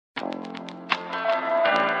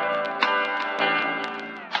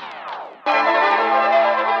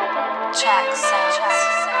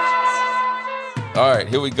All right,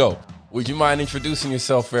 here we go. Would you mind introducing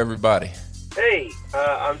yourself for everybody? Hey,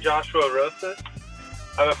 I'm Joshua Rosas.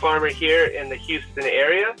 I'm a farmer here in the Houston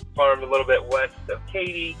area, farm a little bit west of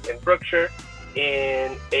Katy in Brookshire,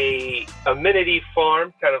 in a amenity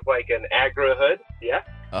farm, kind of like an agri-hood. Yeah.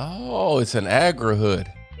 Oh, it's an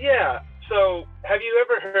agri-hood. Yeah. So have you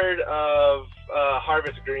ever heard of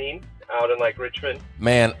Harvest Green out in like Richmond?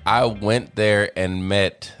 Man, I went there and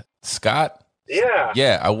met Scott. Yeah.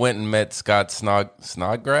 Yeah, I went and met Scott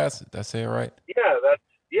Snodgrass. Did I say it right?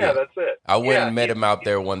 Yeah, that's it. I went and met him out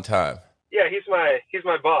there one time. Yeah, he's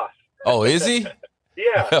my boss. Oh, is he?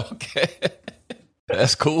 Yeah. Okay.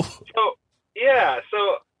 That's cool.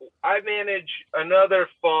 So I manage another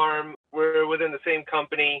farm. We're within the same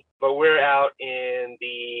company, but we're out in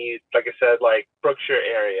the, like I said, like Brookshire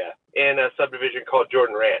area in a subdivision called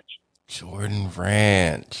Jordan Ranch. Jordan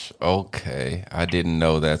Ranch. Okay. I didn't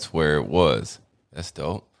know that's where it was. That's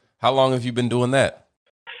dope. How long have you been doing that?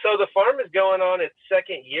 So the farm is going on its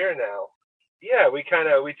second year now. Yeah, we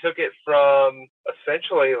took it from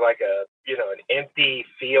essentially like an empty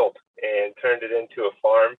field and turned it into a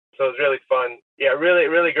farm. So it was really fun. Yeah, really,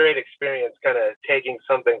 really great experience kind of taking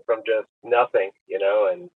something from just nothing,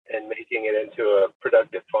 and making it into a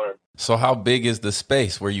productive farm. So how big is the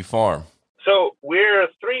space where you farm? So we're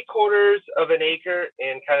 3/4 of an acre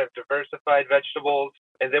in kind of diversified vegetables.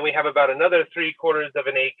 And then we have about another 3/4 of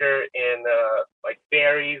an acre in like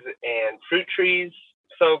berries and fruit trees.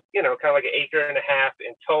 So, kind of like an acre and a half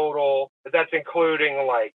in total. But that's including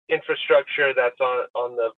like infrastructure that's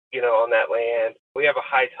on the, on that land. We have a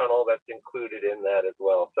high tunnel that's included in that as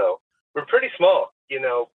well. So we're pretty small,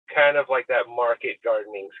 kind of like that market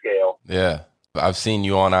gardening scale. Yeah. I've seen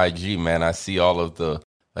you on IG, man. I see all of the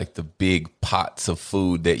big pots of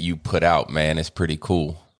food that you put out, man. It's pretty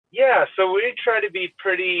cool. Yeah, so we try to be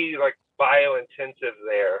pretty like bio-intensive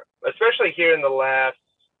there, especially here in the last,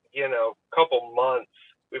 couple months.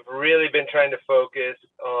 We've really been trying to focus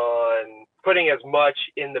on putting as much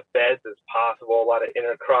in the beds as possible, a lot of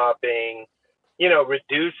intercropping,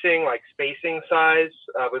 reducing like spacing size.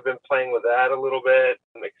 We've been playing with that a little bit,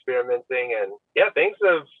 experimenting, and yeah, things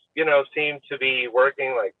have, seemed to be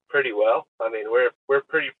working like pretty well. I mean, we're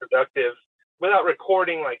pretty productive without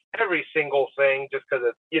recording like every single thing, just because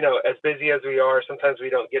it's, as busy as we are, sometimes we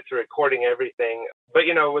don't get to recording everything. But,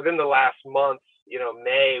 within the last month,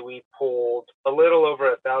 May, we pulled a little over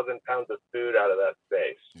 1,000 pounds of food out of that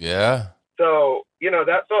space. Yeah. So,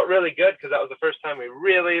 that felt really good because that was the first time we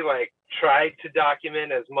really like tried to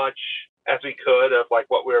document as much as we could of like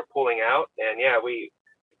what we were pulling out. And yeah, we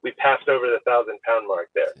passed over the 1,000-pound mark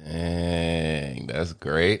there. Dang, that's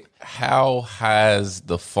great. How has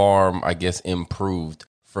the farm, I guess, improved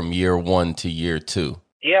from year one to year two?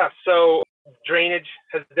 Yeah, so drainage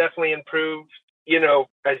has definitely improved.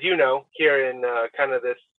 As you know, here in kind of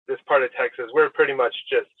this part of Texas, we're pretty much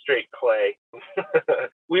just straight clay.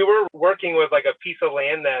 We were working with like a piece of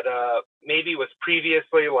land that maybe was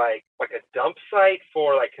previously like a dump site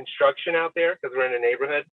for like construction out there because we're in a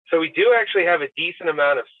neighborhood. So we do actually have a decent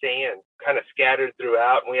amount of sand kind of scattered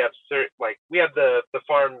throughout, and we have the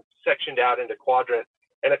farm sectioned out into quadrants,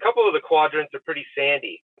 and a couple of the quadrants are pretty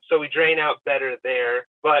sandy. So we drain out better there,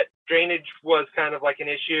 but drainage was kind of like an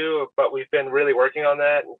issue, but we've been really working on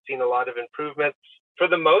that and seen a lot of improvements. For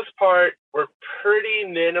the most part, we're pretty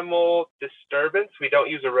minimal disturbance. We don't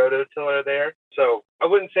use a rototiller there. So I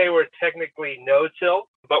wouldn't say we're technically no-till,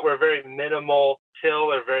 but we're very minimal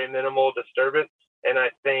till or very minimal disturbance. And I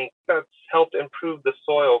think that's helped improve the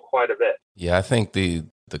soil quite a bit. Yeah, I think the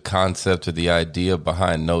concept or the idea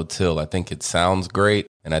behind no-till, I think it sounds great.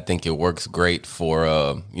 And I think it works great for,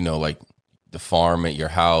 like the farm at your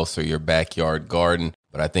house or your backyard garden.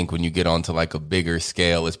 But I think when you get onto like a bigger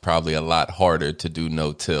scale, it's probably a lot harder to do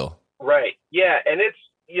no-till. Right. Yeah. And it's,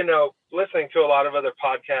 listening to a lot of other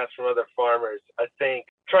podcasts from other farmers, I think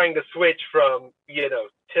trying to switch from,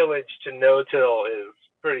 tillage to no-till is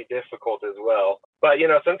pretty difficult as well. But,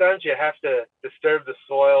 sometimes you have to disturb the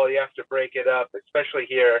soil. You have to break it up, especially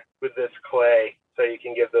here with this clay, so you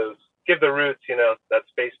can give the roots, that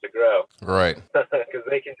space to grow. Right. Because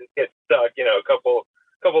they can just get stuck, a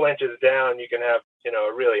couple inches down, you can have,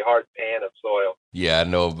 a really hard pan of soil. Yeah, I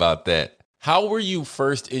know about that. How were you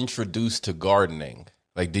first introduced to gardening?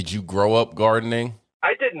 Like, did you grow up gardening?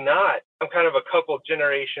 I did not. I'm kind of a couple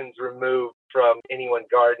generations removed from anyone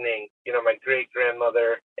gardening. My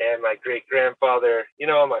great-grandmother and my great-grandfather,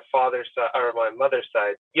 on my father's side or my mother's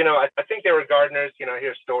side, I think they were gardeners. I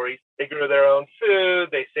hear stories. They grew their own food.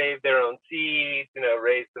 They saved their own seeds,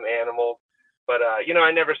 raised some animals. But,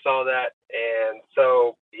 I never saw that. And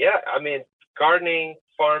so, yeah, I mean, gardening,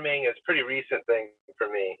 farming is a pretty recent thing for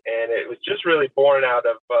me. And it was just really born out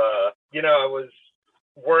of, I was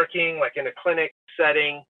working like in a clinic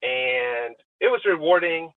setting, and it was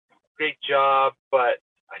rewarding, great job, but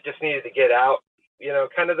I just needed to get out,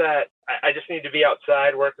 kind of that. I just needed to be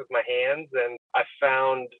outside, work with my hands. And I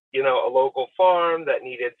found, a local farm that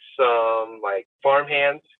needed some like farm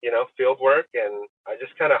hands, field work. And I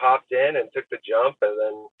just kind of hopped in and took the jump and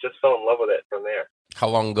then just fell in love with it from there. How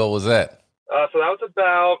long ago was that? So that was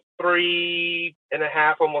about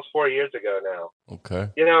 3.5, almost 4 years ago now. Okay.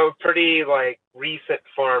 Pretty like recent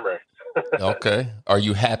farmer. Okay. Are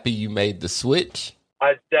you happy you made the switch?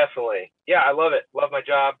 I definitely. Yeah, I love it. Love my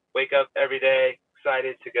job. Wake up every day,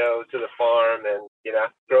 excited to go to the farm and,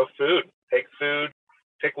 grow food,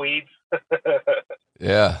 pick weeds.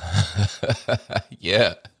 Yeah.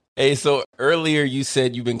 Yeah. Hey, so earlier you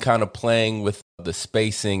said you've been kind of playing with the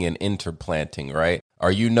spacing and interplanting, right?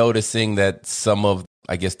 Are you noticing that some of,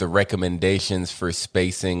 I guess, the recommendations for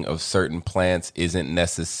spacing of certain plants isn't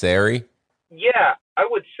necessary? Yeah, I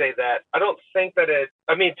would say that. I don't think that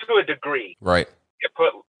to a degree. Right. You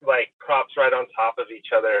put like crops right on top of each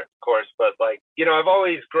other, of course, but I've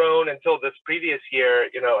always grown until this previous year,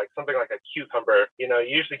 like something like a cucumber, you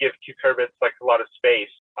usually give cucurbits like a lot of space.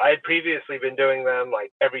 I had previously been doing them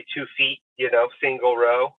like every 2 feet, single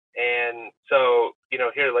row. And so,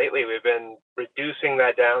 here lately we've been reducing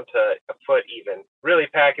that down to a foot even, really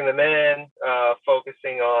packing them in,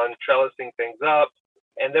 focusing on trellising things up.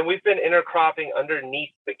 And then we've been intercropping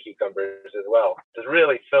underneath the cucumbers as well to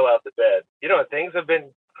really fill out the bed. And things have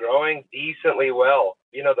been growing decently well.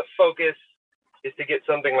 The focus is to get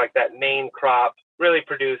something like that main crop really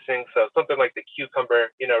producing. So something like the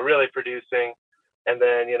cucumber, really producing. And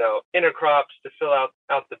then, intercrops to fill out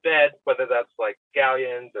the bed, whether that's like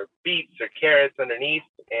scallions or beets or carrots underneath.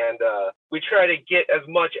 And we try to get as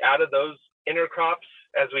much out of those intercrops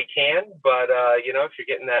as we can. But, if you're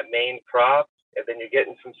getting that main crop, and then you're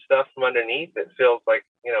getting some stuff from underneath, it feels like,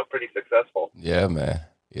 pretty successful. Yeah, man.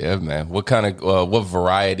 Yeah, man. What kind of, what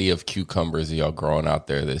variety of cucumbers are y'all growing out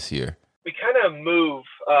there this year? We kind of move.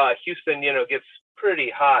 Houston, gets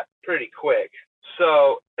pretty hot pretty quick.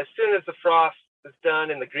 So as soon as the frost is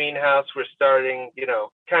done in the greenhouse, we're starting,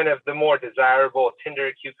 kind of the more desirable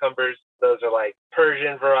tender cucumbers. Those are like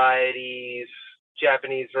Persian varieties,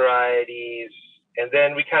 Japanese varieties. And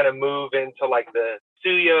then we kind of move into like the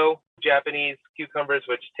Suyo Japanese cucumbers,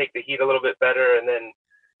 which take the heat a little bit better. And then,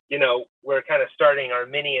 we're kind of starting our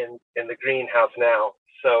mini in the greenhouse now.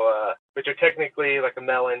 So, which are technically like a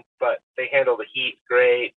melon, but they handle the heat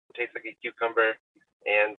great. It tastes like a cucumber.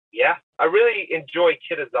 And yeah, I really enjoy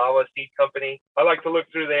Kitazawa Seed Company. I like to look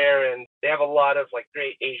through there, and they have a lot of like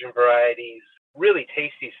great Asian varieties, really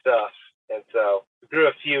tasty stuff. And so we grew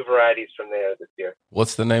a few varieties from there this year.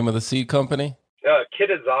 What's the name of the seed company?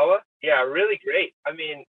 Kitazawa. Yeah, really great.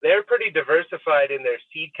 They're pretty diversified in their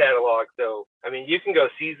seed catalog. So, you can go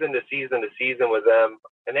season to season to season with them.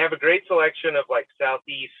 And they have a great selection of like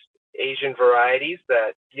Southeast Asian varieties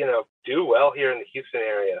that, do well here in the Houston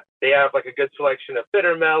area. They have like a good selection of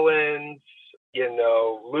bitter melons,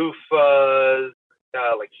 loofahs,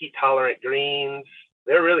 like heat tolerant greens.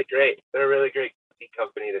 They're really great. They're a really great seed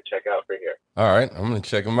company to check out for here. All right. I'm going to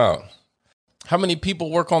check them out. How many people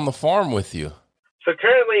work on the farm with you? So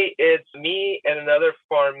currently it's me and another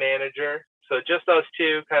farm manager. So just us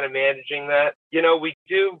two kind of managing that. We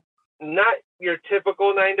do not your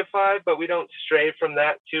typical 9 to 5, but we don't stray from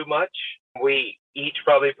that too much. We each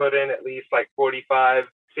probably put in at least like 45,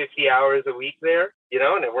 50 hours a week there,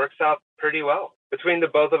 and it works out pretty well. Between the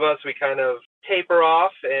both of us, we kind of taper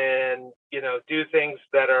off and, do things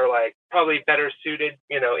that are like probably better suited,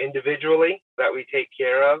 individually that we take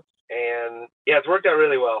care of. And yeah, it's worked out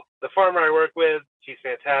really well. The farmer I work with, she's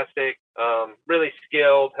fantastic, really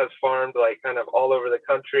skilled, has farmed like kind of all over the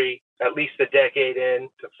country, at least a decade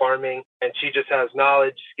into farming. And she just has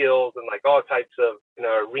knowledge, skills, and like all types of,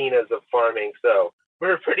 arenas of farming. So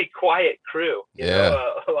we're a pretty quiet crew. You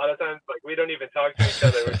know, a lot of times like we don't even talk to each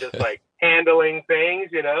other. We're just like handling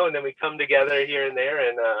things, and then we come together here and there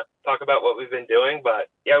and talk about what we've been doing. But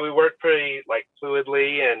yeah, we work pretty like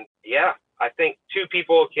fluidly, and yeah, I think two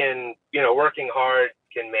people can, working hard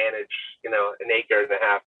can manage, an acre and a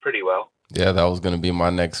half pretty well. Yeah, that was going to be my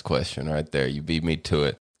next question right there. You beat me to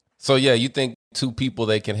it. So yeah, you think two people,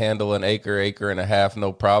 they can handle an acre, acre and a half,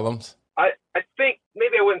 no problems? I think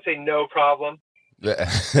maybe I wouldn't say no problem. Yeah.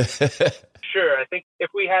 Sure. I think if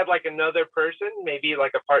we had like another person, maybe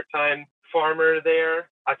like a part-time farmer there,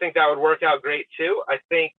 I think that would work out great too. I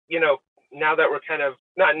think, now that we're kind of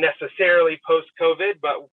not necessarily post-COVID,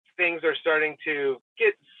 but things are starting to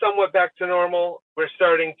get somewhat back to normal. We're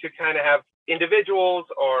starting to kind of have individuals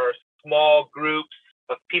or small groups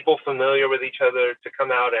of people familiar with each other to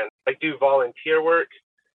come out and like do volunteer work.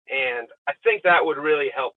 And I think that would really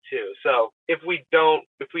help too. So if we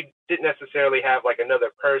didn't necessarily have like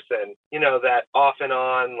another person, that off and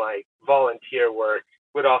on like volunteer work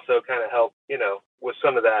would also kind of help, with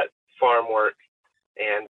some of that farm work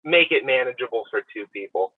and make it manageable for two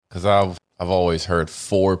people. Because I've always heard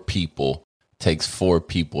takes four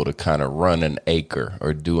people to kind of run an acre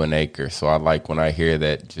or do an acre. So I like when I hear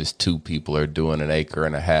that just two people are doing an acre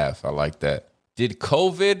and a half. I like that. Did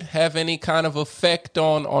COVID have any kind of effect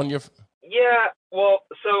on your? Yeah, well,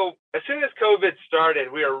 so as soon as COVID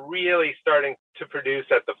started, we were really starting to produce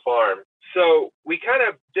at the farm. So we kind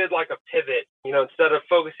of did like a pivot, instead of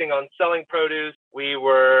focusing on selling produce, we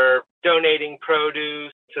were donating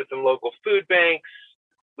produce to some local food banks.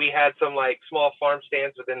 We had some like small farm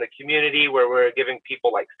stands within the community where we were giving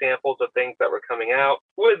people like samples of things that were coming out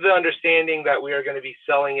with the understanding that we are going to be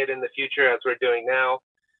selling it in the future as we're doing now.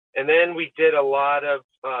 And then we did a lot of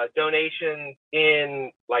donations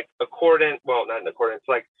in like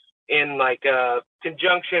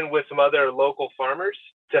conjunction with some other local farmers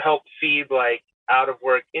to help feed like out of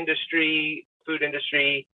work industry, food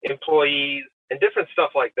industry employees and different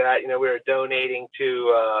stuff like that. We were donating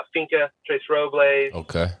to Finca Tres Robles.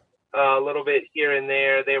 Okay. A little bit here and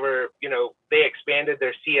there. They were, they expanded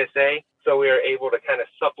their CSA. So we were able to kind of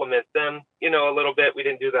supplement them, a little bit. We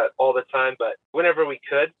didn't do that all the time, but whenever we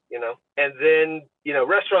could, And then,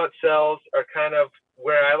 restaurant sales are kind of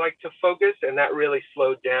where I like to focus, and that really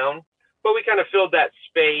slowed down. But we kind of filled that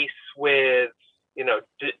space with,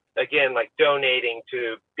 again, like donating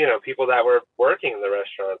to, people that were working in the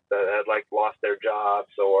restaurants that had like lost their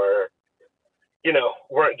jobs or,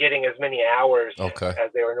 weren't getting as many hours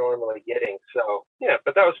as they were normally getting. So, yeah,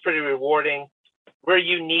 but that was pretty rewarding. We're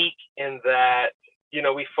unique in that,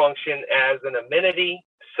 we function as an amenity.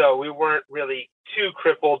 So we weren't really too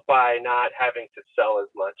crippled by not having to sell as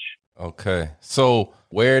much. Okay. So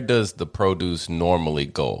where does the produce normally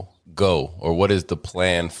go? Or what is the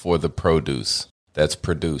plan for the produce that's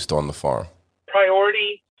produced on the farm?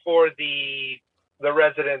 Priority for the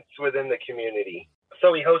residents within the community.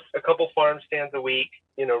 So we host a couple farm stands a week.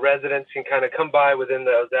 Residents can kind of come by within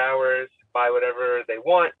those hours, buy whatever they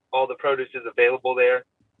want. All the produce is available there.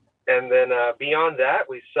 And then beyond that,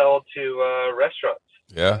 we sell to restaurants.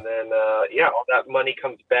 Yeah. And then, all that money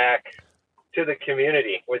comes back to the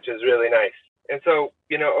community, which is really nice. And so,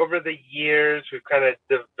 over the years, we've kind of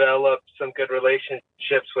developed some good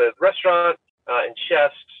relationships with restaurants and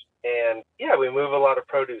chefs. And we move a lot of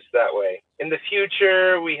produce that way. In the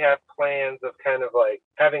future, we have plans of kind of like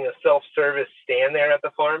having a self-service stand there at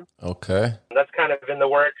the farm. Okay. And that's kind of in the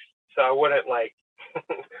works. So I wouldn't like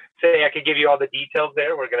say I could give you all the details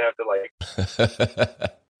there. We're going to have to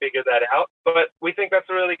like figure that out. But we think that's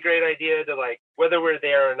a really great idea to like, whether we're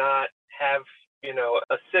there or not, have,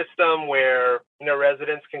 a system where,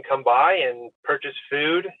 residents can come by and purchase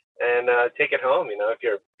food and take it home.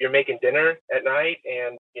 If you're making dinner at night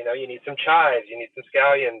and, you need some chives, you need some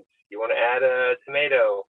scallions, you want to add a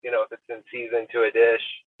tomato, if it's in season to a dish,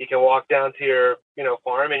 you can walk down to your,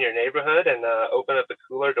 farm in your neighborhood and open up the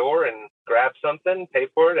cooler door and grab something, pay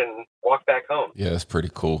for it, and walk back home. Yeah, that's pretty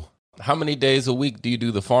cool. How many days a week do you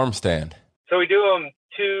do the farm stand? So we do them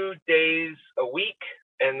 2 days a week,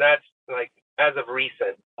 and that's like as of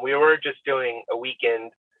recent. We were just doing a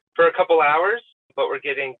weekend for a couple hours, but we're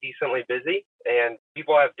getting decently busy, and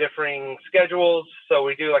people have differing schedules, so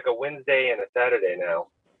we do like a Wednesday and a Saturday now.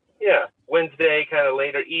 Yeah, Wednesday kind of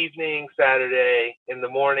later evening, Saturday in the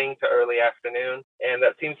morning to early afternoon, and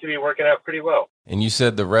that seems to be working out pretty well. And you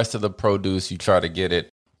said the rest of the produce, you try to get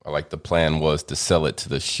it, like the plan was to sell it to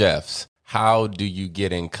the chefs. How do you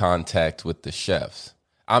get in contact with the chefs?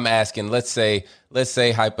 I'm asking, let's say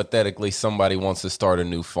hypothetically somebody wants to start a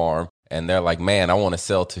new farm and they're like, man, I want to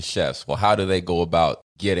sell to chefs. Well, how do they go about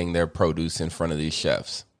getting their produce in front of these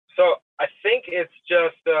chefs? So I think it's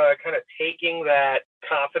just kind of taking that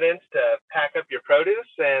confidence to pack up your produce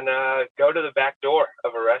and go to the back door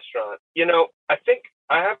of a restaurant. I think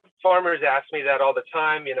I have farmers ask me that all the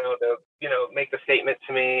time. They'll make the statement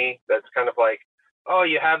to me that's kind of like, oh,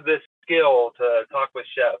 you have this skill to talk with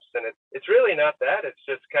chefs. And it's really not that. It's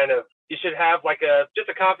just kind of, you should have like just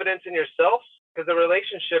a confidence in yourself, because the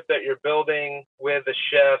relationship that you're building with the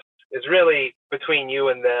chef is really between you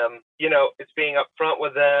and them. It's being upfront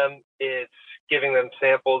with them. It's giving them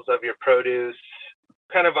samples of your produce,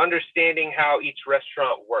 kind of understanding how each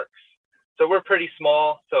restaurant works. So we're pretty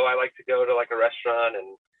small. So I like to go to like a restaurant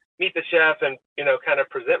and meet the chef and, kind of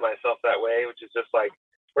present myself that way, which is just like,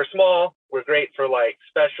 we're small. We're great for like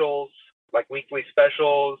specials, like weekly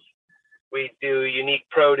specials. We do unique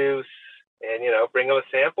produce and, bring them a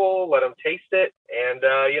sample, let them taste it. And,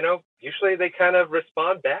 usually they kind of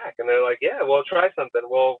respond back and they're like, yeah, we'll try something.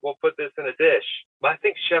 We'll put this in a dish. But I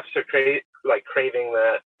think chefs are craving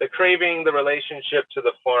that. They're craving the relationship to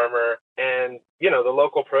the farmer and, the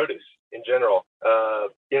local produce in general.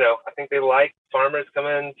 I think they like farmers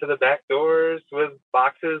coming to the back doors with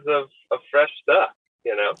boxes of fresh stuff.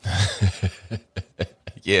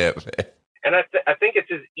 Yeah, man. And I think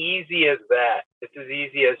it's as easy as that. It's as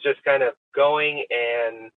easy as just kind of going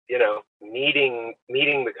and,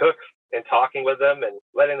 meeting the cooks and talking with them and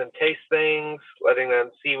letting them taste things, letting them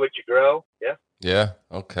see what you grow. Yeah. Yeah.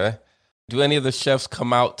 Okay. Do any of the chefs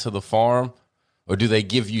come out to the farm, or do they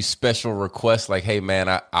give you special requests like, hey, man,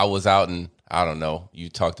 I was out in, I don't know, you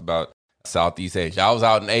talked about Southeast Asia. I was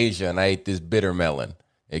out in Asia and I ate this bitter melon.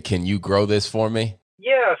 Can you grow this for me?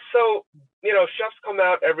 Yeah. So, chefs come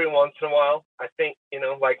out every once in a while. I think,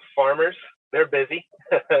 like farmers, they're busy,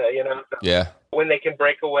 So Yeah. when they can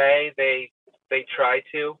break away, they try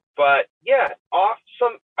to. But yeah,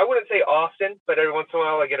 I wouldn't say often, but every once in a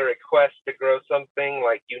while I get a request to grow something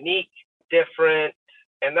like unique, different.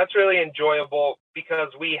 And that's really enjoyable because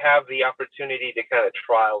we have the opportunity to kind of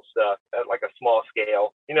trial stuff at like a small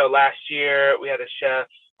scale. Last year we had a chef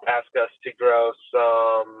ask us to grow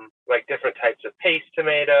some like different types of paste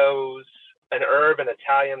tomatoes, an herb, an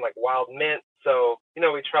Italian like wild mint. So,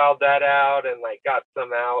 we trialed that out and like got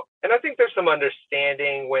some out. And I think there's some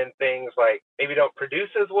understanding when things like maybe don't produce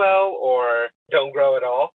as well or don't grow at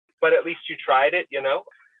all, but at least you tried it,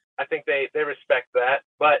 I think they respect that.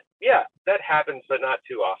 But yeah, that happens, but not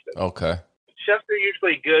too often. Okay. Chefs are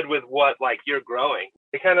usually good with what like you're growing.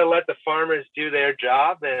 They kind of let the farmers do their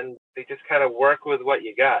job and they just kind of work with what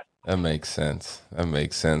you got. That makes sense.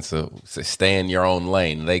 So stay in your own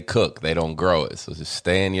lane. They cook, they don't grow it. So just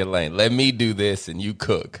stay in your lane. Let me do this and you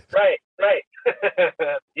cook. Right.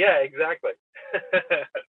 Yeah, exactly.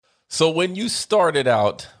 So when you started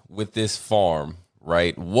out with this farm,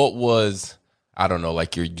 right, what was, I don't know,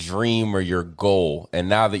 like your dream or your goal? And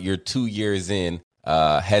now that you're 2 years in,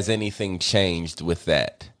 has anything changed with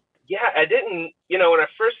that? Yeah, I didn't, when I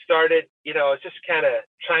first started, I was just kind of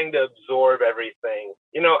trying to absorb everything.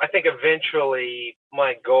 I think eventually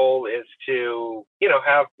my goal is to,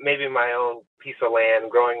 have maybe my own piece of land,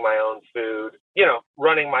 growing my own food,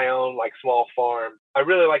 running my own like small farm. I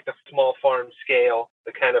really like the small farm scale,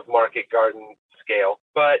 the kind of market garden scale.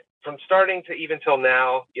 But from starting to even till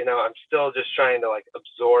now, I'm still just trying to like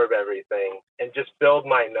absorb everything and just build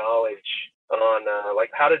my knowledge on like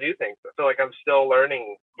how to do things. I feel like I'm still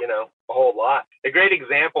learning, a whole lot. A great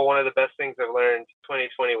example, one of the best things I've learned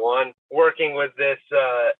 2021, working with this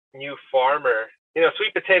new farmer,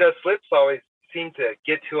 sweet potato slips always seem to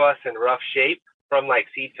get to us in rough shape from like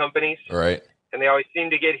seed companies. Right. And they always seem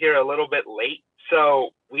to get here a little bit late.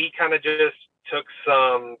 So we kind of just took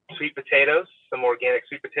some sweet potatoes, some organic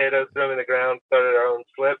sweet potatoes, threw them in the ground, started our own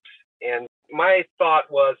slips. And my thought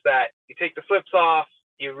was that you take the slips off,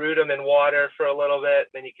 you root them in water for a little bit,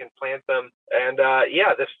 then you can plant them. And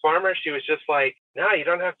this farmer, she was just like, no, you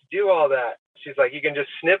don't have to do all that. She's like, you can just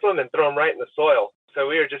snip them and throw them right in the soil. So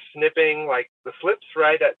we were just snipping like the slips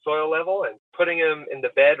right at soil level and putting them in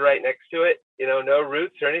the bed right next to it, no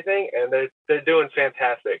roots or anything. And they're doing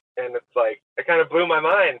fantastic. And it's like, it kind of blew my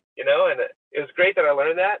mind, and it was great that I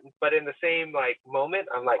learned that. But in the same like moment,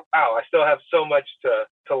 I'm like, wow, I still have so much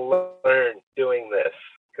to learn doing this,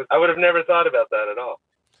 because I would have never thought about that at all.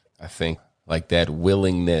 I think like that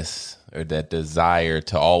willingness or that desire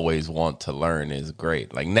to always want to learn is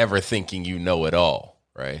great. Like never thinking you know it all,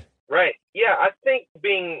 right? Right. Yeah, I think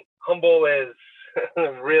being humble is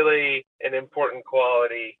really an important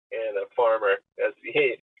quality in a farmer. As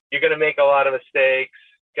you're going to make a lot of mistakes,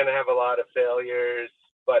 going to have a lot of failures,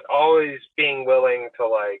 but always being willing to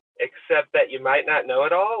like accept that you might not know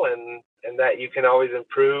it all and that you can always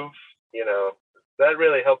improve, that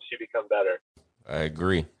really helps you become better. I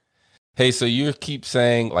agree. Hey, so you keep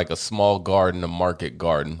saying like a small garden, a market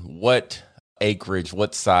garden. What acreage,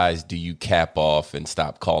 what size do you cap off and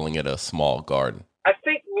stop calling it a small garden? I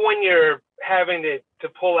think when you're having to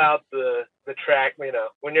pull out the track,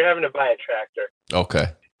 when you're having to buy a tractor.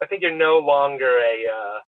 Okay. I think you're no longer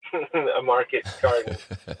a market garden.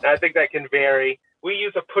 I think that can vary. We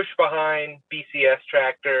use a push behind BCS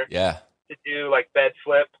tractor to do like bed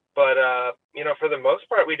flip. But, for the most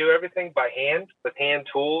part, we do everything by hand with hand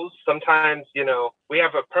tools. Sometimes, we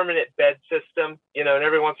have a permanent bed system, and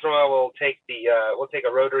every once in a while we'll take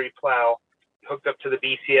a rotary plow hooked up to the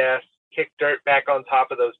BCS, kick dirt back on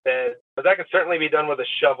top of those beds. But that can certainly be done with a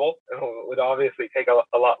shovel. It would obviously take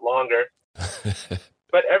a lot longer.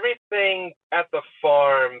 But everything at the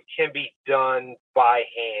farm can be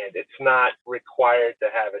not required to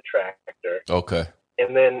have a tractor. Okay.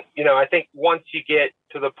 And then, I think once you get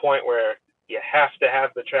to the point where you have to have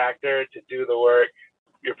the tractor to do the work,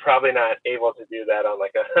 you're probably not able to do that on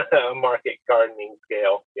like a market gardening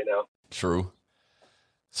scale, True.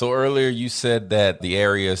 So earlier you said that the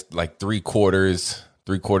area is like three quarters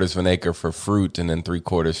of an acre for fruit and then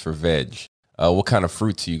 3/4 for veg. What kind of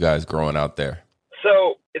fruits are you guys growing out there?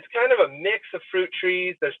 So it's kind of a mix of fruit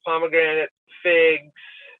trees. There's pomegranates, figs,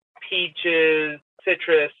 peaches,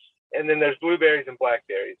 citrus, and then there's blueberries and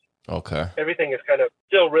blackberries. Okay. Everything is kind of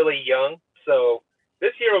still really young. So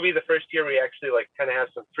this year will be the first year we actually like kind of have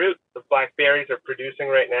some fruit. The blackberries are producing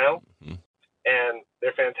right now. Mm-hmm. And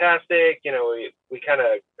they're fantastic. We kind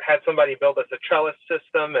of had somebody build us a trellis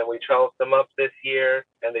system, and we trellised them up this year,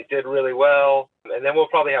 and they did really well. And then we'll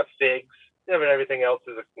probably have figs. But everything else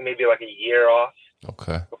is maybe like a year off.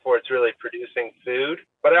 Okay. Before it's really producing food.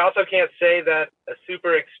 But I also can't say that a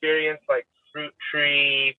super experienced like fruit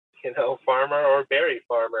tree, farmer or berry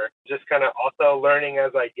farmer, just kind of also learning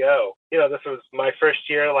as I go. This was my first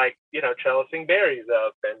year, like, trellising berries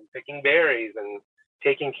up and picking berries and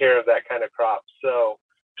taking care of that kind of crop. So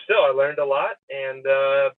still, I learned a lot, and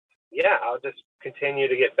I'll just continue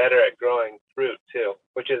to get better at growing fruit too,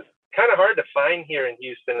 which is kind of hard to find here in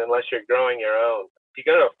Houston unless you're growing your own. If you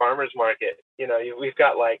go to a farmer's market, we've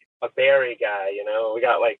got like a berry guy, we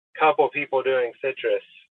got like a couple people doing citrus.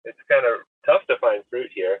 It's kind of tough to find fruit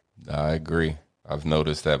here. I agree. I've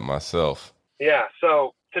noticed that myself. Yeah.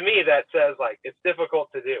 So to me, that says like it's difficult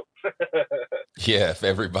to do. Yeah, if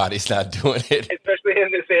everybody's not doing it, especially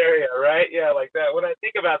in this area, right? Yeah, like that. When I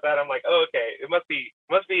think about that, I'm like, oh, okay, it must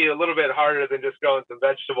be a little bit harder than just growing some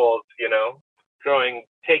vegetables,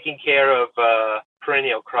 taking care of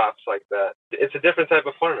perennial crops like that. It's a different type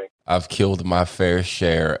of farming. I've killed my fair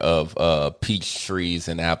share of peach trees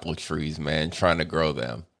and apple trees, man, trying to grow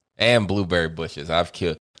them, and blueberry bushes. I've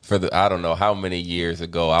killed. I don't know how many years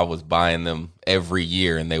ago I was buying them every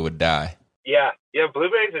year and they would die. Yeah,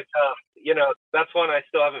 blueberries are tough. That's one I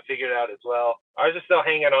still haven't figured out as well. Ours are still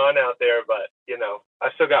hanging on out there, but, I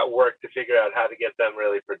still got work to figure out how to get them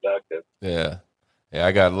really productive. Yeah,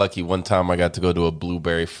 I got lucky one time. I got to go to a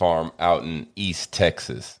blueberry farm out in East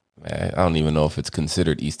Texas. Man, I don't even know if it's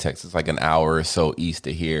considered East Texas, like an hour or so east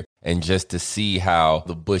of here. And just to see how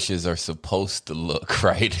the bushes are supposed to look,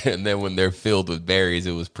 right? And then when they're filled with berries,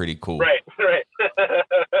 it was pretty cool. Right.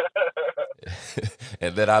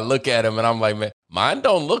 And then I look at them and I'm like, man, mine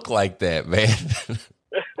don't look like that, man.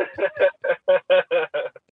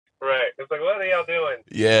 Right. It's like, what are y'all doing?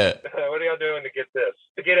 Yeah. What are y'all doing to get this?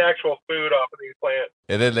 To get actual food off of these plants.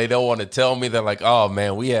 And then they don't want to tell me. They're like, oh,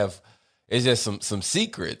 man, it's just some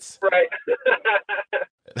secrets. Right.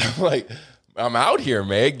 I'm like, I'm out here,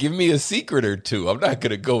 man. Give me a secret or two. I'm not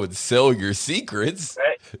going to go and sell your secrets.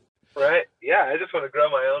 Right. Yeah, I just want to grow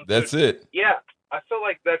my own food. That's it. Yeah, I feel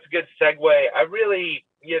like that's a good segue. I really,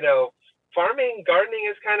 gardening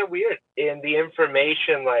is kind of weird in the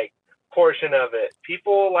information, like, portion of it.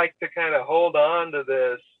 People like to kind of hold on to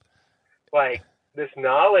this, like, this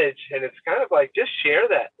knowledge, and it's kind of like, just share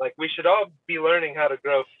that. Like, we should all be learning how to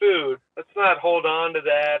grow food. Let's not hold on to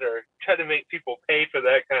that or try to make people pay for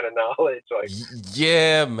that kind of knowledge. Like,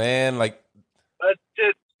 yeah, man, like, let's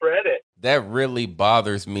just spread it. That really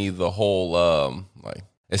bothers me, the whole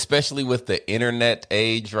especially with the internet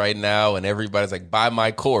age right now, and everybody's like, buy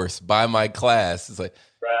my course, buy my class. It's like,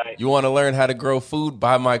 right. You want to learn how to grow food,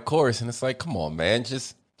 buy my course. And it's like, come on, man,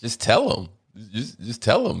 just tell them. Just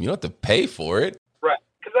tell them. You don't have to pay for it. Right.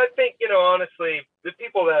 Because I think, honestly, the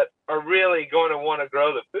people that are really going to want to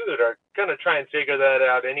grow the food are going to try and figure that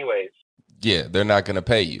out anyways. Yeah, they're not going to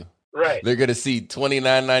pay you. Right. They're going to see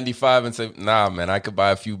 $29.95 and say, nah, man, I could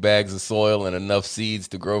buy a few bags of soil and enough seeds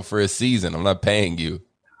to grow for a season. I'm not paying you.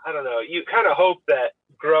 I don't know. You kind of hope that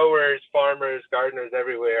growers, farmers, gardeners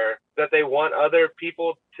everywhere, that they want other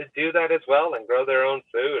people to do that as well and grow their own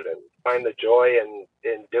food and find the joy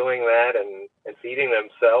in doing that and feeding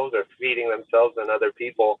themselves or feeding themselves and other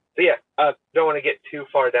people. So yeah, don't want to get too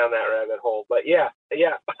far down that rabbit hole, but yeah,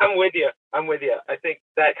 I'm with you. I think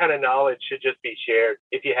that kind of knowledge should just be shared.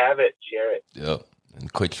 If you have it, share it. Yep.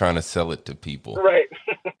 And quit trying to sell it to people. Right.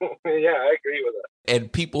 Yeah, I agree with that.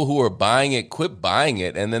 And people who are buying it, quit buying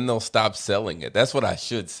it, and then they'll stop selling it. That's what I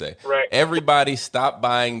should say. Right. Everybody stop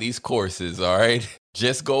buying these courses, all right?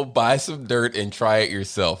 Just go buy some dirt and try it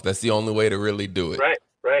yourself. That's the only way to really do it. Right.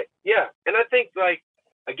 Yeah. And I think,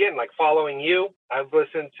 again, following you, I've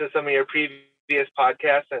listened to some of your previous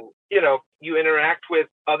podcasts, and, you interact with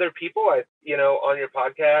other people, on your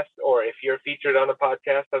podcast, or if you're featured on a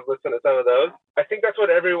podcast, I've listened to some of those. I think that's what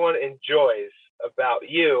everyone enjoys about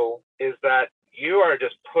you, is that you are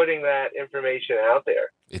just putting that information out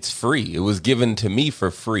there. It's free. It was given to me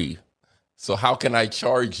for free. So how can I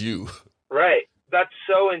charge you? Right. That's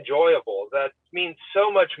so enjoyable. That means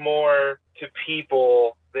so much more to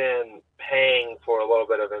people than paying for a little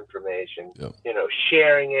bit of information. Yep. You know,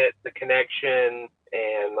 sharing it, the connection,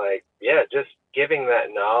 and like, yeah, just giving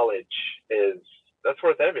that knowledge that's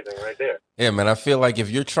worth everything right there. Yeah, man, I feel like if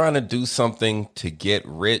you're trying to do something to get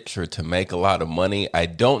rich or to make a lot of money, I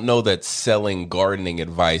don't know that selling gardening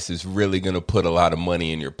advice is really going to put a lot of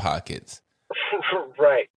money in your pockets.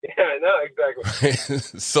 Right. Yeah, no,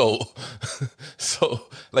 exactly. So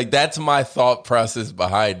like that's my thought process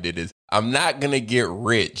behind it is I'm not going to get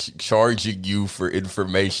rich charging you for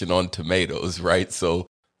information on tomatoes, right? So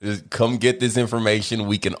just come get this information.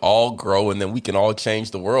 We can all grow and then we can all change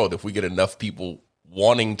the world if we get enough people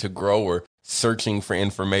wanting to grow or searching for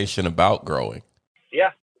information about growing. Yeah,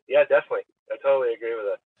 definitely. I totally agree with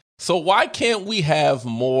that. So why can't we have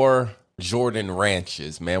more Jordan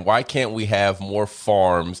ranches, man? Why can't we have more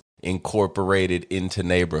farms incorporated into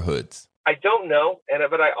neighborhoods? I don't know,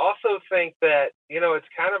 but I also think that, it's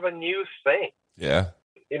kind of a new thing. Yeah.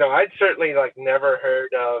 I'd certainly never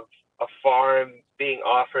heard of a farm being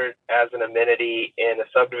offered as an amenity in a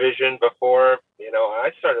subdivision before.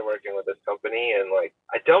 I started working with this company, and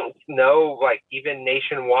I don't know, even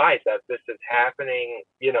nationwide, that this is happening,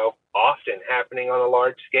 often happening on a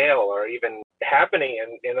large scale, or even happening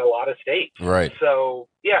in a lot of states. Right. So,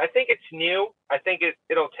 yeah, I think it's new. I think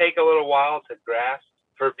it'll take a little while to grasp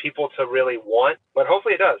for people to really want, but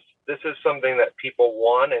hopefully it does. This is something that people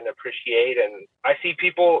want and appreciate. And I see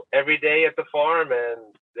people every day at the farm,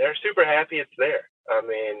 and they're super happy it's there. I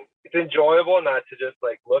mean, it's enjoyable not to just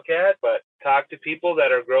look at, but talk to people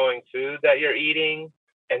that are growing food that you're eating,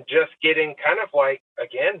 and just getting kind of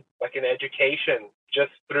again, an education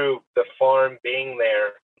just through the farm being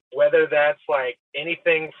there. Whether that's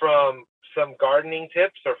anything from some gardening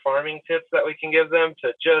tips or farming tips that we can give them,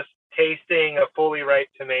 to just tasting a fully ripe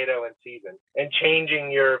tomato in season and changing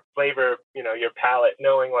your flavor, your palate,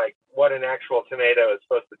 knowing what an actual tomato is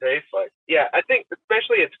supposed to taste like. Yeah, I think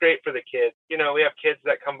especially it's great for the kids. We have kids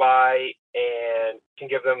that come by and can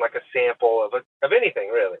give them a sample of anything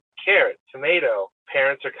really. Carrot, tomato.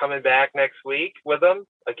 Parents are coming back next week with them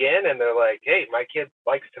again, and they're like, hey, my kid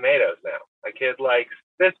likes tomatoes now. My kid likes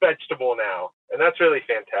this vegetable now. And that's really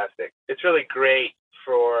fantastic. It's really great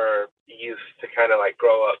for youth to kind of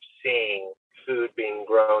grow up seeing food being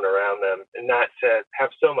grown around them and not to have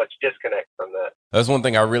so much disconnect from that. That's one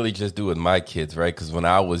thing I really just do with my kids, right? Because when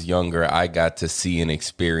I was younger, I got to see and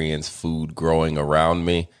experience food growing around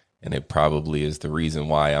me. And it probably is the reason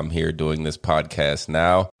why I'm here doing this podcast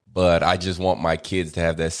now. But I just want my kids to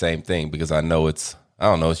have that same thing, because I know it's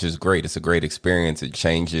just great. It's a great experience. It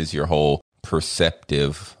changes your whole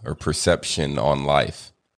perception on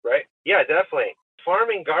life. Right. Yeah, definitely.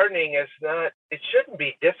 Farming, gardening it shouldn't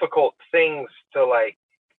be difficult things to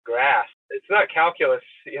grasp. It's not calculus,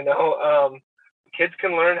 kids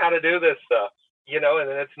can learn how to do this stuff, and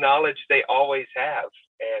then it's knowledge they always have.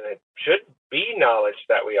 And it should be knowledge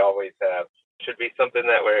that we always have. It should be something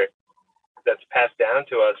that's passed down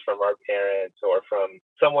to us from our parents or from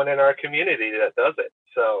someone in our community that does it.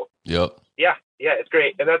 So, yep. Yeah, it's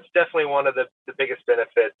great. And that's definitely one of the biggest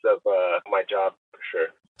benefits of my job, for sure.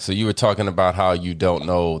 So you were talking about how you don't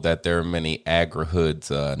know that there are many agri-hoods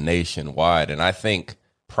nationwide. And I think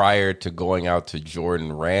prior to going out to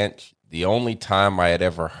Jordan Ranch, the only time I had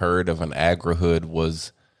ever heard of an agri-hood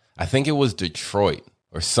was, I think it was Detroit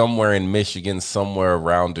or somewhere in Michigan, somewhere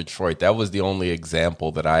around Detroit. That was the only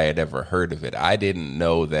example that I had ever heard of it. I didn't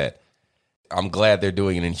know that. I'm glad they're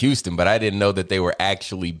doing it in Houston, but I didn't know that they were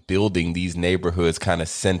actually building these neighborhoods kind of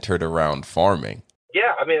centered around farming.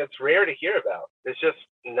 Yeah, I mean, it's rare to hear about. There's just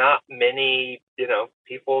not many,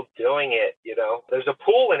 people doing it, There's a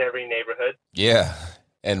pool in every neighborhood. Yeah,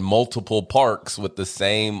 and multiple parks with the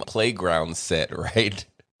same playground set, right?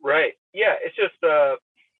 Right. Yeah, it's just, I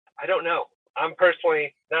don't know. I'm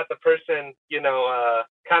personally not the person,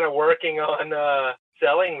 kind of working on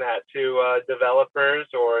selling that to developers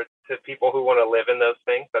or to people who want to live in those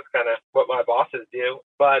things. That's kind of what my bosses do.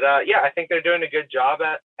 But yeah, I think they're doing a good job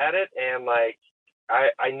at it. And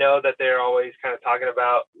I know that they're always kind of talking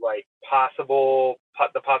about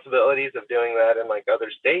the possibilities of doing that in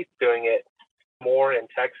other states, doing it more in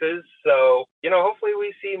Texas. So, hopefully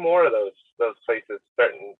we see more of those places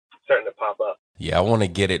starting to pop up. Yeah, I want to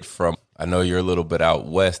get it from, I know you're a little bit out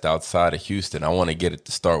west outside of Houston. I want to get it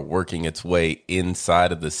to start working its way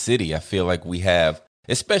inside of the city. I feel like we have,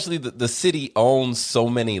 especially the city owns so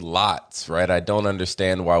many lots, right? I don't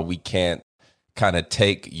understand why we can't kind of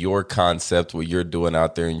take your concept, what you're doing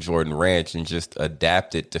out there in Jordan Ranch, and just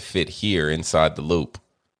adapt it to fit here inside the loop.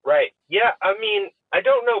 Right. Yeah. I mean, I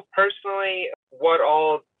don't know personally what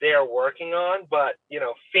all they're working on, but,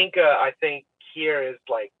 Finca, I think here is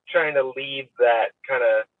like trying to lead that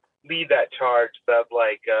charge of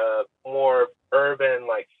like more urban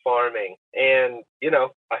like farming. And,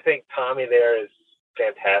 I think Tommy there is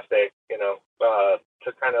fantastic,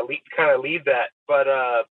 to kind of lead that. But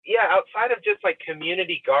yeah, outside of just like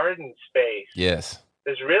community garden space, Yes.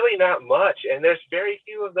 there's really not much, and there's very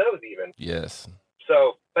few of those even. Yes.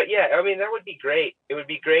 So, but yeah, I mean, that would be great. It would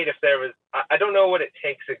be great if there was, I don't know what it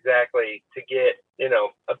takes exactly to get,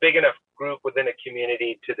 a big enough group within a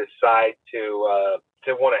community to decide to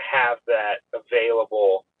want to have that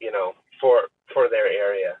available, for their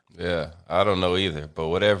area. Yeah. I don't know either, but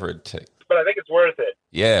whatever it takes. But I think it's worth it.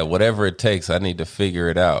 Yeah. Whatever it takes, I need to figure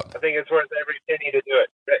it out. I think it's worth every penny to do it.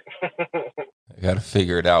 I got to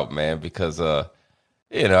figure it out, man, because,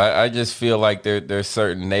 I just feel like there's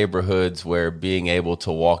certain neighborhoods where being able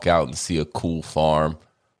to walk out and see a cool farm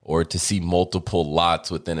or to see multiple lots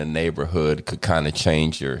within a neighborhood could kind of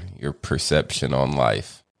change your perception on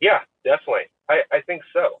life. Yeah, definitely. I think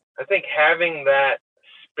so. I think having that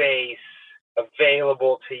space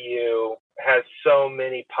available to you has so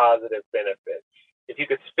many positive benefits. If you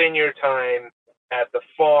could spend your time at the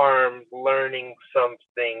farm learning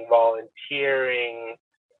something, volunteering,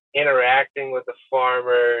 interacting with the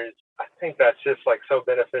farmers, I think that's just like so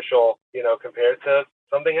beneficial, compared to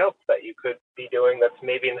something else that you could be doing that's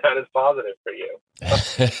maybe not as positive for you.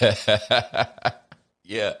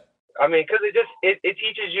 Yeah. I mean, because it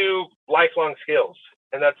teaches you lifelong skills,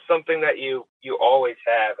 and that's something that you always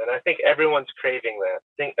have. And I think everyone's craving that.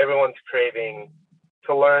 I think everyone's craving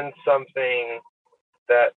to learn something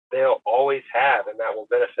that they'll always have and that will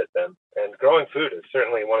benefit them. And growing food is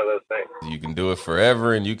certainly one of those things. You can do it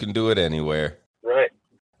forever and you can do it anywhere. Right.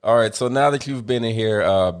 All right. So now that you've been in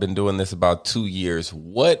here, been doing this about 2 years,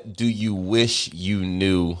 what do you wish you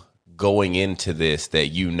knew going into this that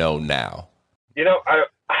you know now?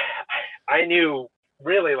 I knew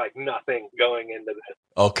really like nothing going into this.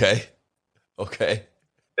 Okay.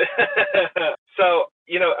 So,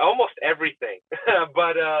 almost everything,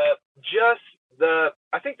 but just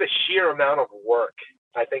I think the sheer amount of work,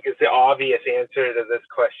 I think, is the obvious answer to this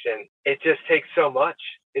question. It just takes so much.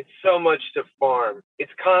 It's so much to farm.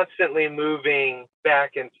 It's constantly moving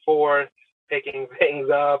back and forth, picking things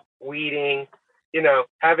up, weeding,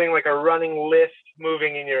 having like a running list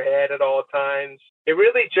moving in your head at all times. It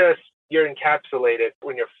really just, you're encapsulated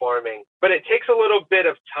when you're farming. But it takes a little bit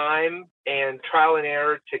of time and trial and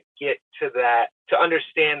error to get to that, to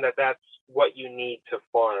understand that that's what you need to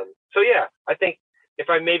farm. So yeah, I think if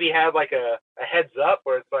I maybe had like a heads up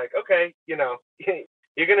where it's like, okay, you're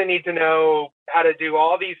going to need to know how to do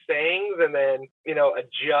all these things and then,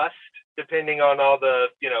 adjust depending on all the,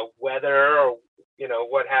 weather or,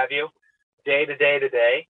 what have you, day to day to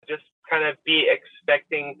day. Just kind of be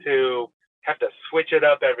expecting to have to switch it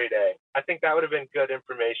up every day. I think that would have been good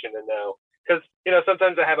information to know. Because,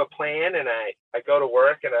 sometimes I have a plan and I go to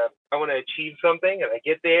work and I want to achieve something and I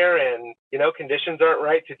get there and, conditions aren't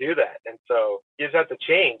right to do that. And so you just have to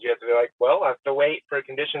change. You have to be like, well, I have to wait for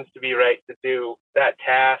conditions to be right to do that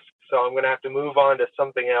task. So I'm going to have to move on to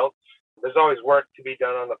something else. There's always work to be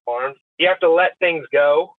done on the farm. You have to let things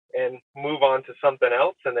go and move on to something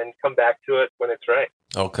else and then come back to it when it's right.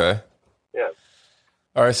 Okay. Yeah.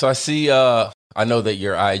 All right. So I see, I know that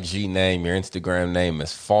your IG name, your Instagram name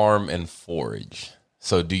is Farm and Forage.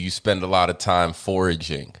 So do you spend a lot of time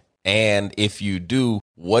foraging? And if you do,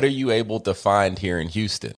 what are you able to find here in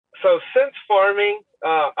Houston? So since farming,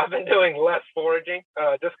 I've been doing less foraging,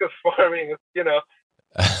 just because farming is,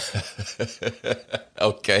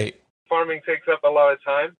 Okay. Farming takes up a lot of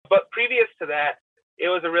time. But previous to that, it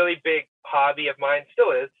was a really big hobby of mine,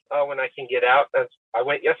 still is, when I can get out. I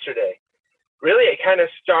went yesterday. Really, it kind of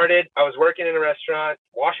started, I was working in a restaurant,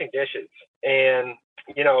 washing dishes. And,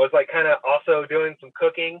 it was like kind of also doing some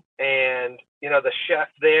cooking. And, the chef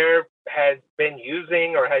there had been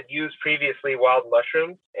using or had used previously wild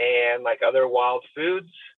mushrooms and like other wild foods.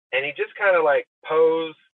 And he just kind of like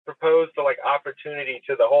proposed the like opportunity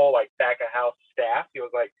to the whole like back of house staff. He was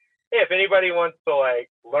like, hey, if anybody wants to like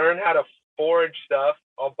learn how to forage stuff,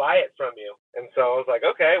 I'll buy it from you. And so I was like,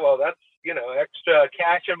 okay, well, that's, extra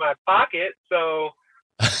cash in my pocket. So,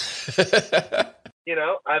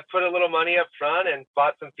 I put a little money up front and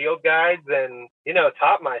bought some field guides and,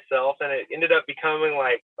 taught myself. And it ended up becoming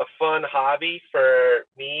like a fun hobby for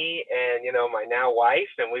me and, my now wife.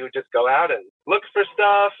 And we would just go out and look for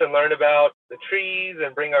stuff and learn about the trees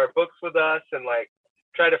and bring our books with us and like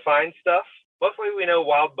try to find stuff. Mostly we know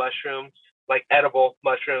wild mushrooms, like edible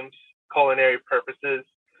mushrooms, culinary purposes.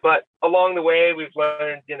 But along the way, we've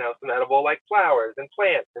learned, some edible like flowers and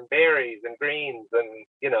plants and berries and greens. And,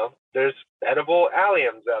 there's edible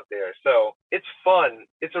alliums out there. So it's fun.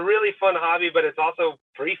 It's a really fun hobby, but it's also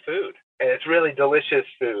free food and it's really delicious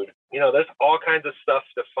food. There's all kinds of stuff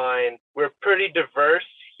to find. We're pretty diverse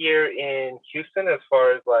here in Houston as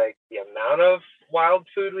far as like the amount of wild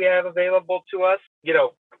food we have available to us.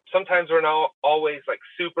 Sometimes we're not always like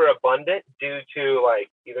super abundant due to like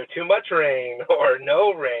either too much rain or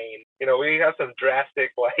no rain. We have some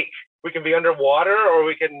drastic, like we can be underwater or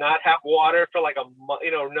we can not have water for like a month,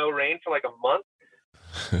 no rain for like a month.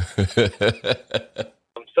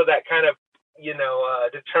 So that kind of,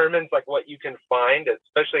 determines like what you can find,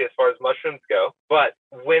 especially as far as mushrooms go. But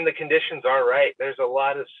when the conditions are right, there's a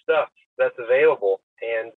lot of stuff that's available.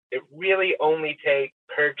 And it really only takes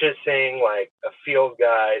purchasing like a field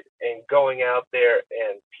guide and going out there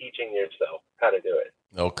and teaching yourself how to do it.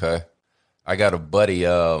 Okay. I got a buddy,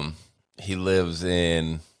 he lives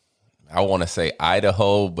in, I want to say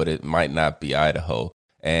Idaho, but it might not be Idaho.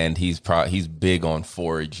 And he's big on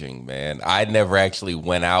foraging, man. I never actually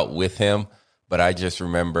went out with him, but I just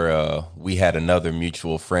remember we had another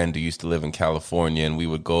mutual friend who used to live in California, and we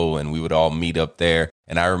would go and we would all meet up there.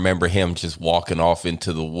 And I remember him just walking off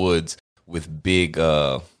into the woods with big,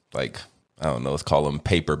 let's call them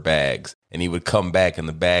paper bags. And he would come back and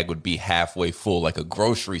the bag would be halfway full, like a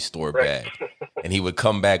grocery store bag. And he would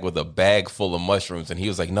come back with a bag full of mushrooms. And he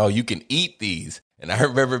was like, no, you can eat these. And I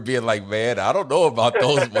remember being like, man, I don't know about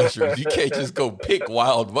those mushrooms. You can't just go pick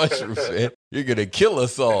wild mushrooms, man. You're going to kill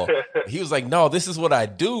us all. He was like, no, this is what I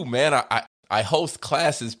do, man. I host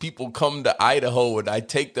classes. People come to Idaho and I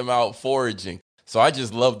take them out foraging. So I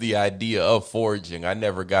just love the idea of foraging. I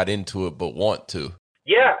never got into it, but want to.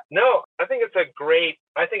 Yeah, no, I think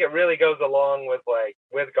it really goes along with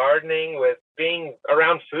gardening, with being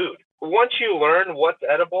around food. Once you learn what's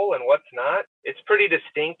edible and what's not, it's pretty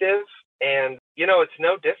distinctive. And, it's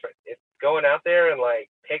no different. It's going out there and like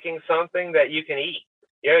picking something that you can eat.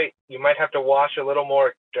 You might have to wash a little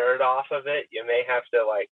more dirt off of it. You may have to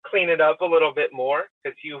like clean it up a little bit more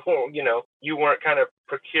because you weren't kind of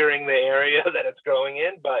procuring the area that it's growing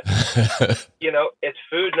in, but it's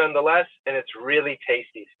food nonetheless, and it's really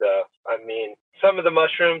tasty stuff. I mean, some of the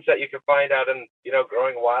mushrooms that you can find out in,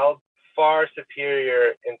 growing wild, far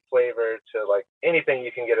superior in flavor to like anything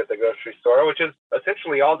you can get at the grocery store, which is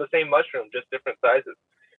essentially all the same mushroom, just different sizes.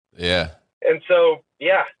 Yeah. And so,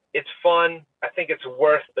 yeah, it's fun. I think it's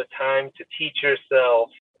worth the time to teach yourself,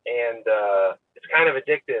 and it's kind of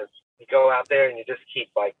addictive. You go out there and you just keep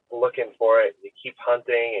like looking for it. You keep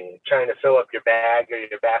hunting and trying to fill up your bag or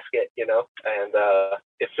your basket, and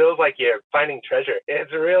it feels like you're finding treasure.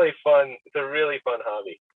 It's really fun. It's a really fun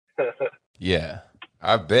hobby. Yeah,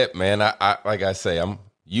 I bet, man. I like I say,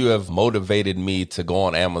 you have motivated me to go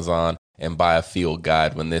on Amazon and buy a field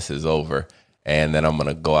guide when this is over. And then I'm going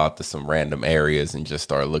to go out to some random areas and just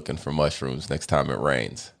start looking for mushrooms next time it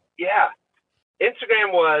rains. Yeah.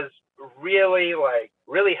 Instagram was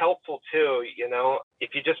really helpful too.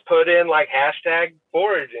 If you just put in like hashtag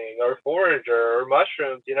foraging or forager or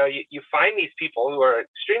mushrooms, you find these people who are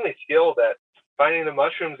extremely skilled at finding the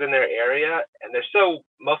mushrooms in their area. And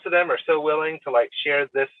most of them are so willing to like share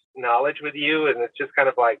this knowledge with you. And it's just kind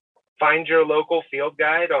of like, find your local field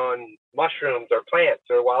guide on mushrooms or plants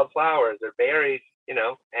or wildflowers or berries,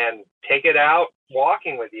 and take it out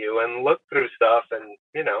walking with you and look through stuff and,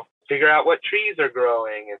 figure out what trees are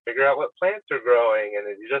growing and figure out what plants are growing. And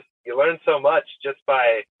you learn so much just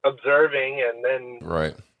by observing. And then,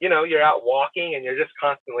 right. You're out walking and you're just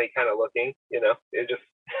constantly kind of looking, it just,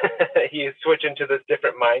 you switch into this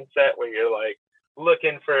different mindset where you're like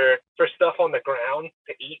looking for stuff on the ground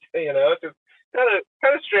to eat, it's just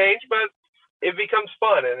kind of strange, but it becomes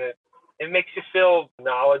fun and it makes you feel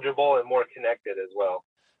knowledgeable and more connected as well.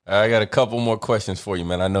 I got a couple more questions for you,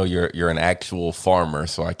 man. I know you're an actual farmer,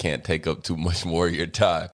 so I can't take up too much more of your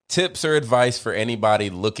time. Tips or advice for anybody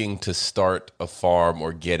looking to start a farm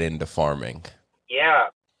or get into farming? Yeah,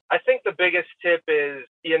 I think the biggest tip is,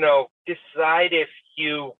 decide if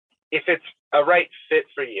it's a right fit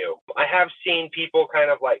for you. I have seen people kind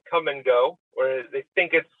of like come and go where they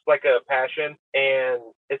think it's like a passion and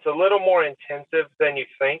it's a little more intensive than you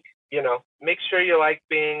think. Make sure you like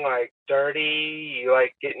being like dirty, you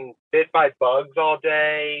like getting bit by bugs all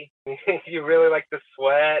day, you really like to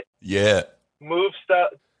sweat. Yeah. Move stuff.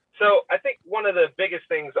 So I think one of the biggest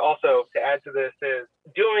things also to add to this is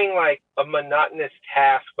doing like a monotonous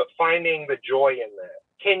task, but finding the joy in that.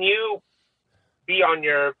 Can you be on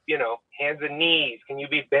your, hands and knees? Can you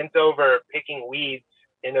be bent over picking weeds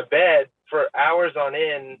in a bed for hours on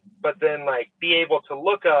end, but then like be able to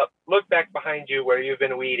look back behind you where you've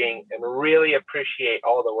been weeding and really appreciate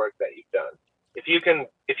all the work that you've done. If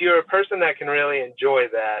you're a person that can really enjoy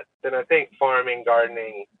that, then I think farming,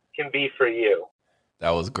 gardening can be for you.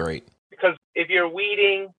 That was great. Because if you're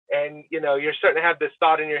weeding and, you're starting to have this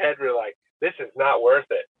thought in your head where you're like, this is not worth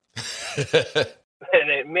it. And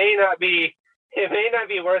it may not be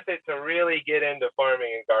worth it to really get into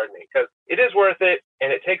farming and gardening, because it is worth it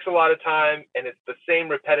and it takes a lot of time and it's the same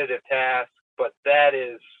repetitive task, but that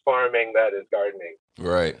is farming, that is gardening.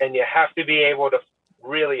 Right. And you have to be able to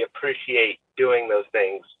really appreciate doing those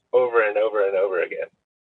things over and over and over again.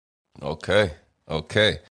 Okay.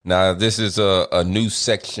 Now, this is a new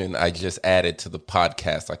section I just added to the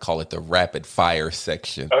podcast. I call it the rapid fire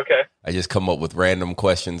section. Okay. I just come up with random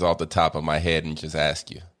questions off the top of my head and just ask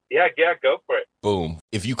you. Yeah, go for it. Boom.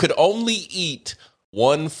 If you could only eat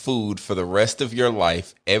one food for the rest of your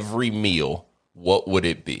life, every meal, what would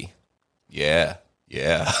it be? Yeah.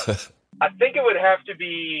 I think it would have to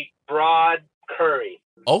be broad curry.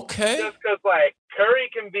 Okay. Just because, curry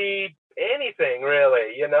can be anything,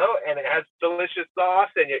 really, and it has delicious sauce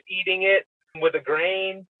and you're eating it with a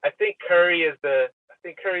grain. I think curry's the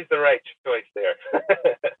right choice there.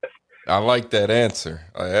 I like that answer.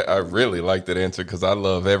 I really like that answer because I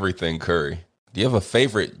love everything curry. Do you have a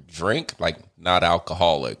favorite drink? Like not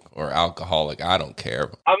alcoholic or alcoholic? I don't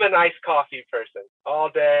care. I'm an iced coffee person all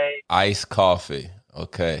day. Iced coffee.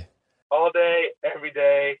 Okay. All day, every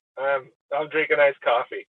day. I'm drinking iced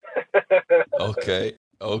coffee.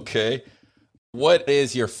 Okay. What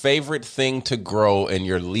is your favorite thing to grow and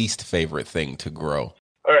your least favorite thing to grow?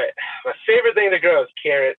 All right. My favorite thing to grow is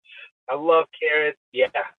carrots. I love carrots. Yeah,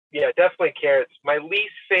 definitely carrots. My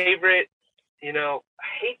least favorite, I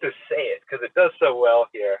hate to say it because it does so well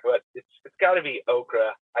here, but it's got to be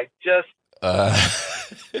okra.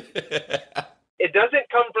 It doesn't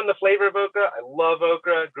come from the flavor of okra. I love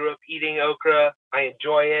okra. Grew up eating okra. I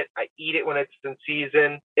enjoy it. I eat it when it's in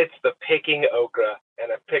season. It's the picking okra,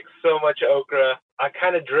 and I pick so much okra. I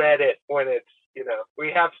kind of dread it when it's,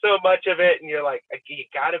 we have so much of it, and you're like, you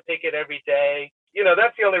got to pick it every day.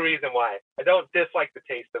 That's the only reason why. I don't dislike the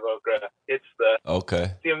taste of okra. It's the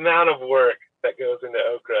amount of work that goes into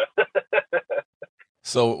okra.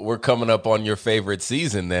 So we're coming up on your favorite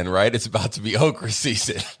season then, right? It's about to be okra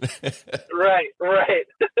season. Right.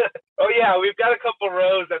 Oh, yeah, we've got a couple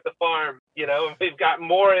rows at the farm, and we've got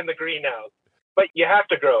more in the greenhouse. But you have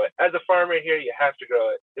to grow it. As a farmer here, you have to grow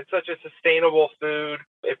it. It's such a sustainable food.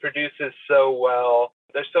 It produces so well.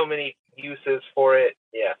 There's so many uses for it.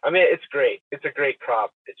 Yeah, I mean, it's great. It's a great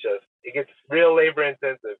crop. It gets real labor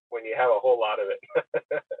intensive when you have a whole lot of it.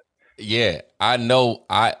 Yeah, I know.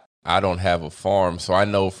 I don't have a farm, so I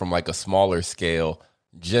know from like a smaller scale,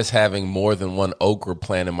 just having more than one okra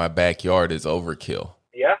plant in my backyard is overkill.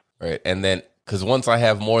 Yeah. Right. And then, because once I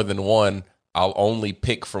have more than one, I'll only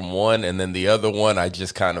pick from one, and then the other one, I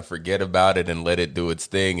just kind of forget about it and let it do its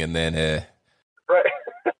thing, and then Right.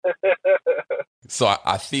 So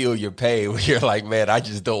I feel your pain when you're like, man, I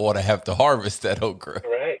just don't want to have to harvest that okra.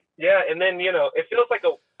 Right. Yeah, and then, it feels like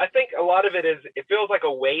I think a lot of it feels like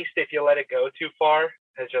a waste if you let it go too far.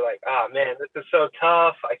 Because you're like, oh, man, this is so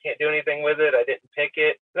tough. I can't do anything with it. I didn't pick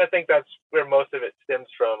it. And I think that's where most of it stems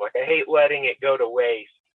from. Like, I hate letting it go to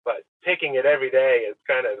waste, but picking it every day is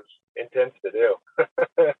kind of intense to do.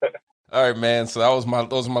 All right, man. So those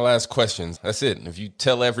are my last questions. That's it. If you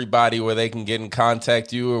tell everybody where they can get in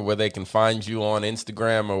contact you or where they can find you on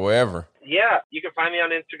Instagram or wherever. Yeah, you can find me on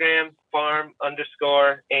Instagram,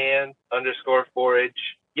 farm_and_forage.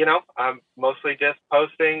 I'm mostly just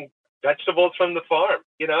posting vegetables from the farm.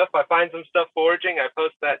 If I find some stuff foraging, I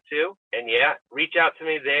post that too. And yeah, reach out to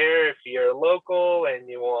me there if you're local and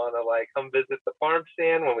you want to come visit the farm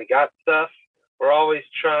stand when we got stuff. We're always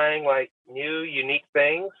trying new, unique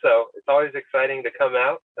things. So it's always exciting to come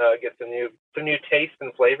out, get some new tastes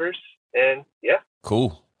and flavors. And yeah.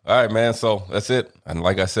 Cool. All right, man. So that's it. And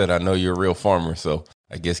like I said, I know you're a real farmer, so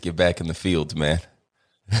I guess get back in the fields, man.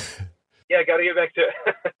 Yeah, got to get back to it.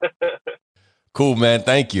 Cool, man.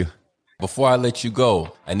 Thank you. Before I let you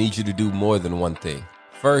go, I need you to do more than one thing.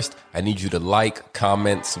 First, I need you to like,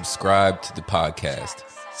 comment, subscribe to the podcast.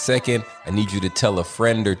 Second, I need you to tell a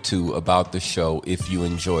friend or two about the show if you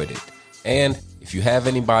enjoyed it. And if you have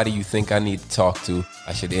anybody you think I need to talk to,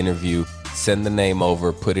 I should interview, send the name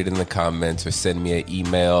over, put it in the comments, or send me an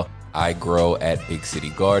email,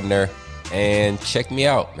 igrow@BigCityGardener. And check me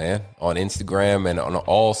out, man, on Instagram and on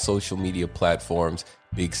all social media platforms,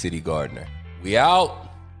 Big City Gardener. We out.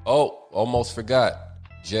 Oh, almost forgot.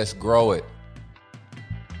 Just grow it.